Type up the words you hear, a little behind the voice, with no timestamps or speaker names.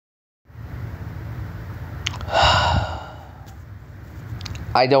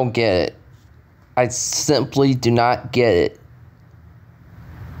I don't get it. I simply do not get it.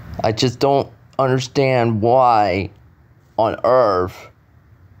 I just don't understand why on earth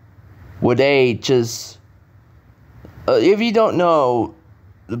would they just... if you don't know,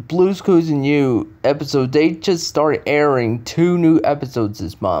 the Blue's Clues and You episode, they just started airing 2 new episodes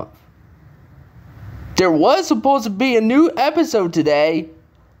this month. There was supposed to be a new episode today,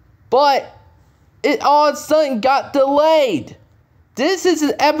 but it all of a sudden got delayed. This is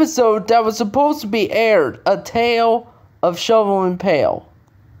an episode that was supposed to be aired, A Tale of Shovel and Pail.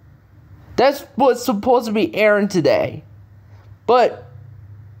 That's what's supposed to be airing today. But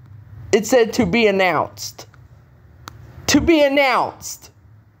it said to be announced. To be announced.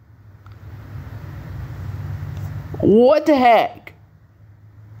 What the heck?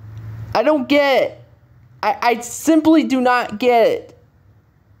 I don't get it. I simply do not get it.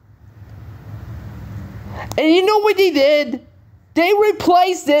 And you know what they did? They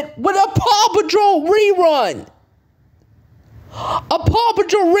replaced it with a Paw Patrol rerun. A Paw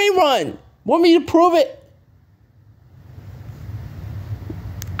Patrol rerun. Want me to prove it?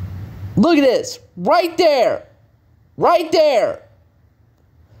 Look at this. Right there. Right there.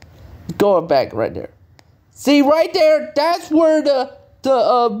 Going back right there. See, right there, that's where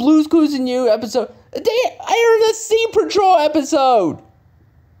the Blue's Clues and You episode... They aired a Sea Patrol episode.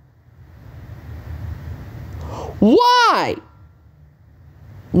 Why?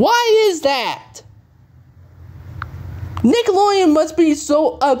 Why is that? Nickelodeon must be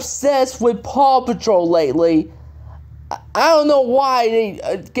so obsessed with Paw Patrol lately. I don't know why they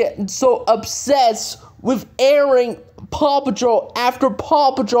are getting so obsessed with airing Paw Patrol after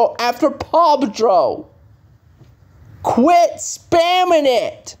Paw Patrol after Paw Patrol. Quit spamming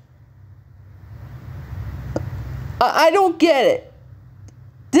it. I don't get it.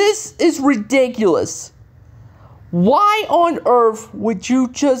 This is ridiculous. Why on earth would you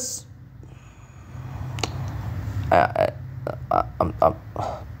just...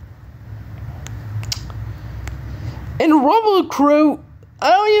 In Rumble Crew, I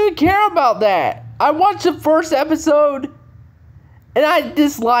don't even care about that. I watched the first episode and I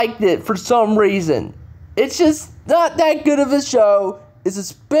disliked it for some reason. It's just not that good of a show. It's a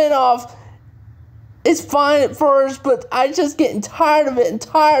spin-off. It's fine at first, but I just getting tired of it and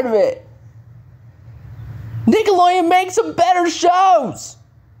tired of it. Nickelodeon, make some better shows.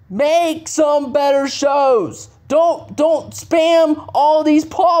 Make some better shows. Don't spam all these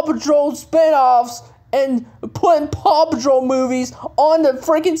Paw Patrol spin-offs and putting Paw Patrol movies on the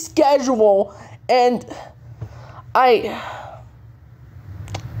freaking schedule. And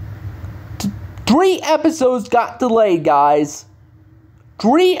 3 episodes got delayed, guys.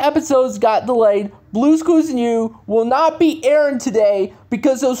 3 episodes got delayed. Blue's Clues and You will not be airing today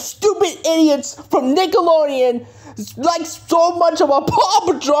because those stupid idiots from Nickelodeon like so much of a Paw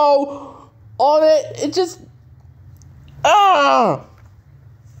Patrol on it. It just... I'm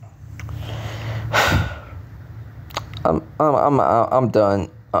done.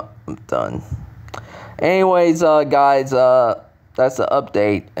 I'm done. Anyways, guys, that's the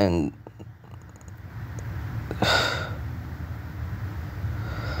update, and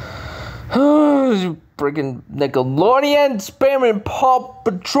freaking Nickelodeon spamming Paw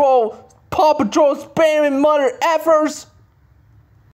Patrol spamming mother effers.